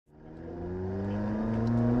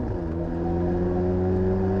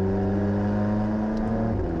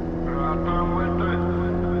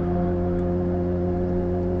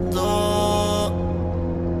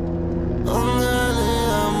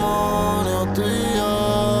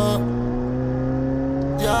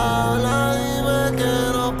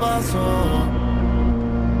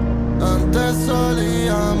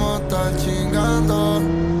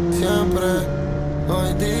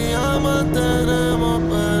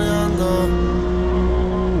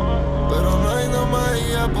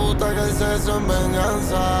eso en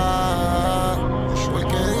venganza.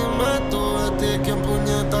 Porque dime tú de ti, ¿quién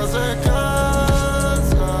puñeta se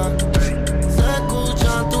cansa? Se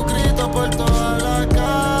escuchan tus gritos por toda la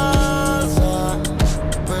casa.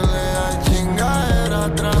 Pelea y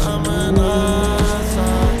chingadera tras amenaza.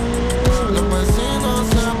 Los vecinos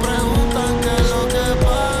se preguntan qué es lo que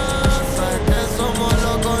pasa. Es que somos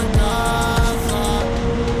locos en casa.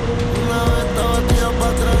 Una vez estaba tirado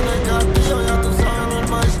para atrás en el castillo, ya tú sabes,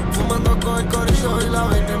 normal. Fumando con el corillo y la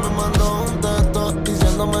baby me mandó un texto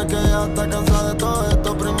diciéndome que ya está cansada de todo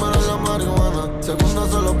esto. Primero es la marihuana, segundo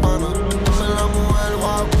son los panas. Dame la mujer,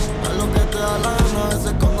 wow, es lo que te da la gana. A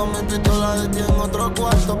veces cuando mi pistola de ti en otro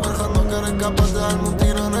cuarto, pensando que eres capaz de darme un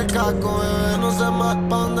tiro en el casco, bebé. No sé más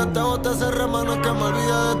pa' dónde te bote ese remano, es que me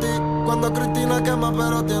olvide de ti. Cuando Cristina quema,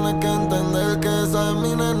 pero tienes que entender que esa es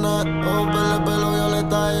mi nena. Oh, pelo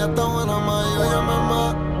violeta, ella está buena más. Y óyame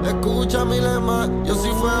más, escucha mi lema. Yo sí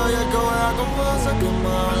fui hoy el que voy a como se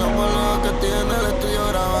quema. Lo malo que tiene, le estoy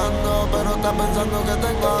grabando, pero está pensando que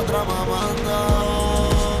tengo otra mamanda.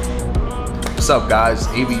 What's up, guys?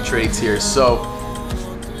 AV Trades here. So,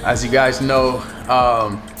 as you guys know,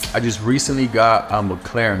 I just recently got a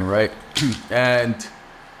McLaren, right? And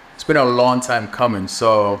it's been a long time coming.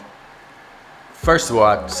 So, first of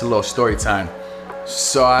all, just a little story time.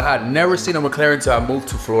 So I had never seen a McLaren until I moved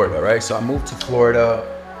to Florida, right? So I moved to Florida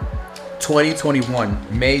 2021,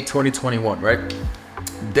 May 2021, right?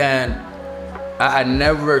 Then I had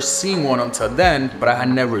never seen one until then, but I had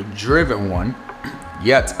never driven one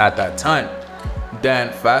yet at that time.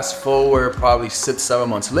 Then fast forward probably 6-7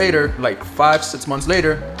 months later, like 5-6 months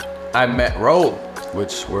later, I met Raul,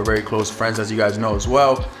 which we're very close friends, as you guys know as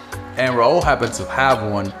well. And Raul happened to have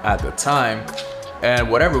one at the time.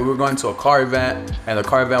 And whatever, we were going to a car event, and the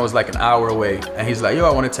car event was like an hour away. And he's like, yo,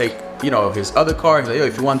 I want to take, you know, his other car. He's like, yo,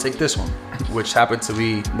 if you want to take this one, which happened to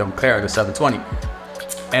be the McLaren, the 720.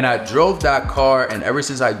 And I drove that car, and ever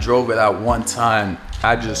since I drove it that one time,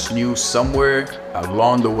 I just knew somewhere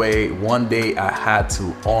along the way, one day I had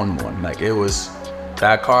to own one. Like it was,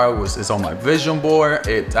 that car is on my vision board.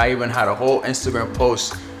 I even had a whole Instagram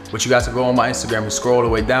post, which you guys can go on my Instagram and scroll all the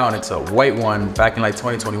way down. It's a white one back in like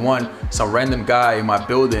 2021. Some random guy in my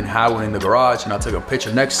building had one in the garage, and I took a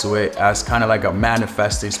picture next to it as kind of like a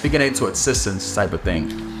manifesting, speaking into existence type of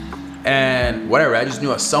thing. And whatever, I just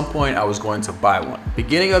knew at some point I was going to buy one.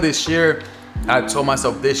 Beginning of this year, I told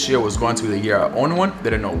myself this year was going to be the year I own one.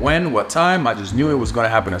 Didn't know when, what time. I just knew it was going to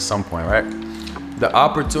happen at some point, right? The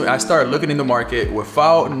opportunity, I started looking in the market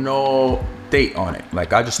without no date on it.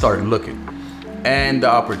 Like I just started looking. And the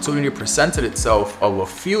opportunity presented itself of a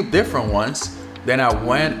few different ones. Then I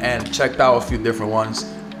went and checked out a few different ones,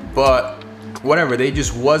 but whatever, they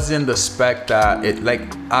just wasn't the spec that it, like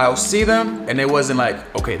I'll see them and it wasn't like,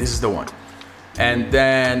 okay, this is the one. And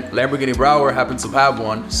then Lamborghini Brauer happened to have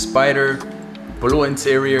one, Spider, blue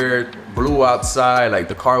interior, blue outside, like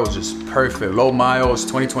the car was just perfect. Low miles,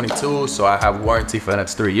 2022, so I have warranty for the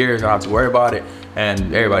next 3 years. I don't have to worry about it.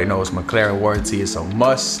 And everybody knows McLaren warranty is a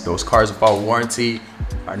must. Those cars without warranty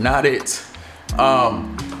are not it.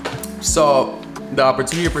 So the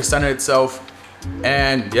opportunity presented itself,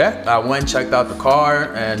 and yeah, I went and checked out the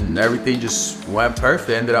car, and everything just went perfect.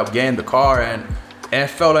 Ended up getting the car, and it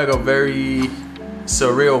felt like a very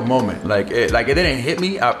surreal moment. Like it didn't hit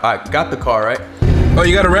me. I got the car, right? Oh,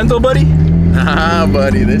 you got a rental, buddy? Nah,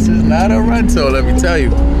 buddy, this is not a rental, let me tell you.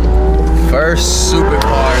 First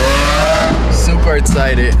supercar, super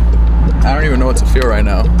excited. I don't even know what to feel right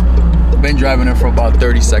now. I've been driving it for about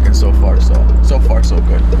 30 seconds so far, so far so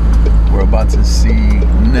good. We're about to see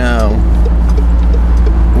now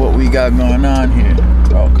what we got going on here.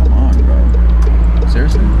 Oh, come on, bro.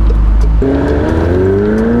 Seriously?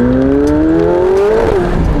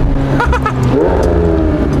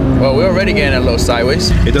 Well, we're already getting a little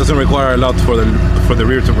sideways. It doesn't require a lot for the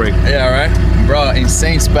rear to brake. Yeah, right? Bro,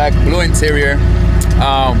 insane spec, blue interior,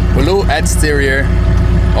 blue exterior,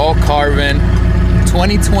 all carbon,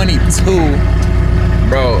 2022.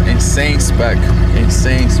 Bro, insane spec,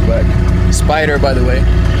 insane spec. Spider, by the way,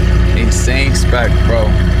 insane spec, bro.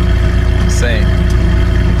 Insane,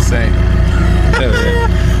 insane.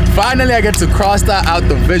 Finally, I get to cross that out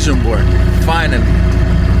the vision board. Finally.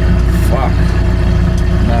 Fuck.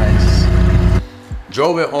 Nice.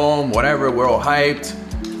 Drove it home, whatever, we're all hyped.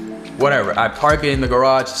 Whatever, I park it in the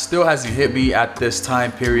garage. Still hasn't hit me at this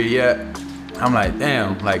time period yet. I'm like,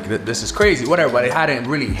 damn, like this is crazy, whatever, but it hadn't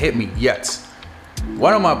really hit me yet.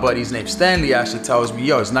 One of my buddies named Stanley actually tells me,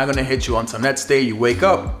 yo, it's not gonna hit you until next day you wake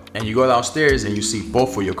up and you go downstairs and you see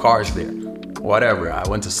both of your cars there. Whatever, I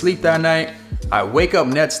went to sleep that night. I wake up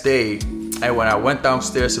next day And when I went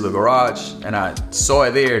downstairs to the garage and I saw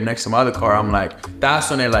it there next to my other car, I'm like, that's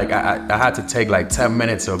when it like, I had to take like 10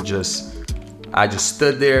 minutes of I just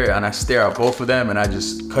stood there and I stared at both of them, and I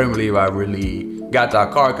just couldn't believe I really got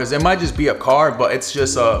that car. Cause it might just be a car, but it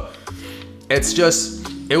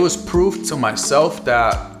was proof to myself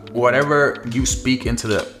that whatever you speak into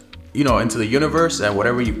the, you know, into the universe, and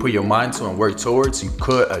whatever you put your mind to and work towards, you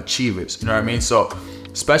could achieve it. You know what I mean? So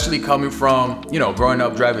especially coming from, you know, growing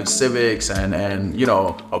up driving Civics and you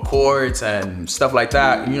know, Accords and stuff like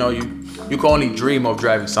that, you know, you can only dream of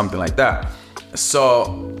driving something like that.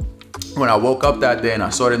 So when I woke up that day and I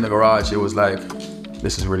saw it in the garage, it was like,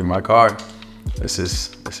 this is really my car. This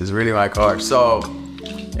is really my car. So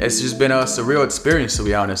it's just been a surreal experience, to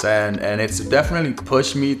be honest, and it's definitely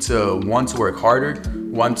pushed me to want to work harder,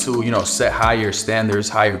 want to, you know, set higher standards,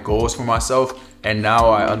 higher goals for myself. And now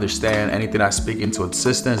I understand anything I speak into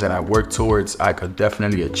existence and I work towards, I could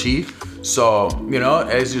definitely achieve. So, you know,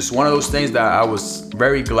 it's just one of those things that I was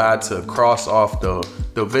very glad to cross off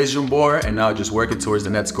the vision board, and now just working towards the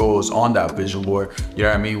next goals on that vision board, you know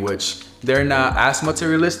what I mean? Which they're not as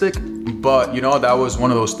materialistic, but you know, that was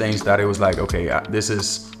one of those things that it was like, okay, this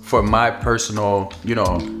is for my personal, you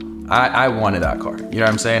know, I wanted that car, you know what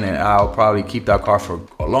I'm saying? And I'll probably keep that car for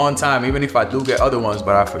a long time, even if I do get other ones,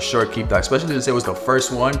 but I for sure keep that, especially since it was the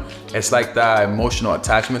first one. It's like that emotional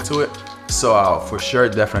attachment to it. So I'll for sure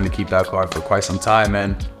definitely keep that car for quite some time.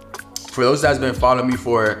 And for those that's been following me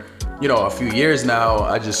for, you know, a few years now,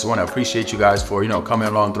 I just want to appreciate you guys for, you know, coming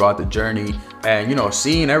along throughout the journey and, you know,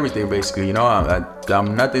 seeing everything basically. You know,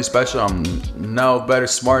 I'm nothing special. I'm no better,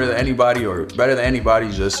 smarter than anybody or better than anybody.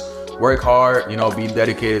 Just work hard, you know, be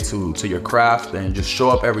dedicated to your craft and just show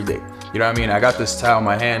up every day. You know what I mean? I got this towel in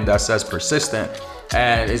my hand that says persistent,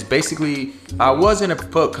 and it's basically, I was gonna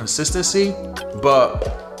put consistency,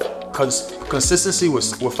 but consistency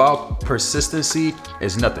without persistency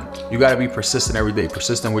is nothing. You gotta be persistent every day,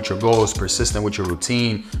 persistent with your goals, persistent with your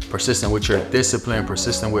routine, persistent with your discipline,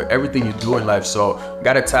 persistent with everything you do in life. So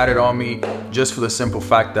gotta tat it on me just for the simple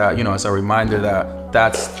fact that, you know, it's a reminder that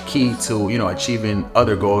that's key to, you know, achieving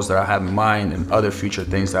other goals that I have in mind and other future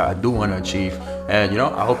things that I do want to achieve. And, you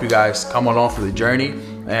know, I hope you guys come along for the journey,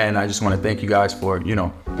 and I just want to thank you guys for, you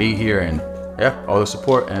know, being here and yeah, all the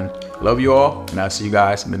support, and love you all, and I'll see you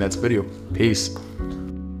guys in the next video. Peace.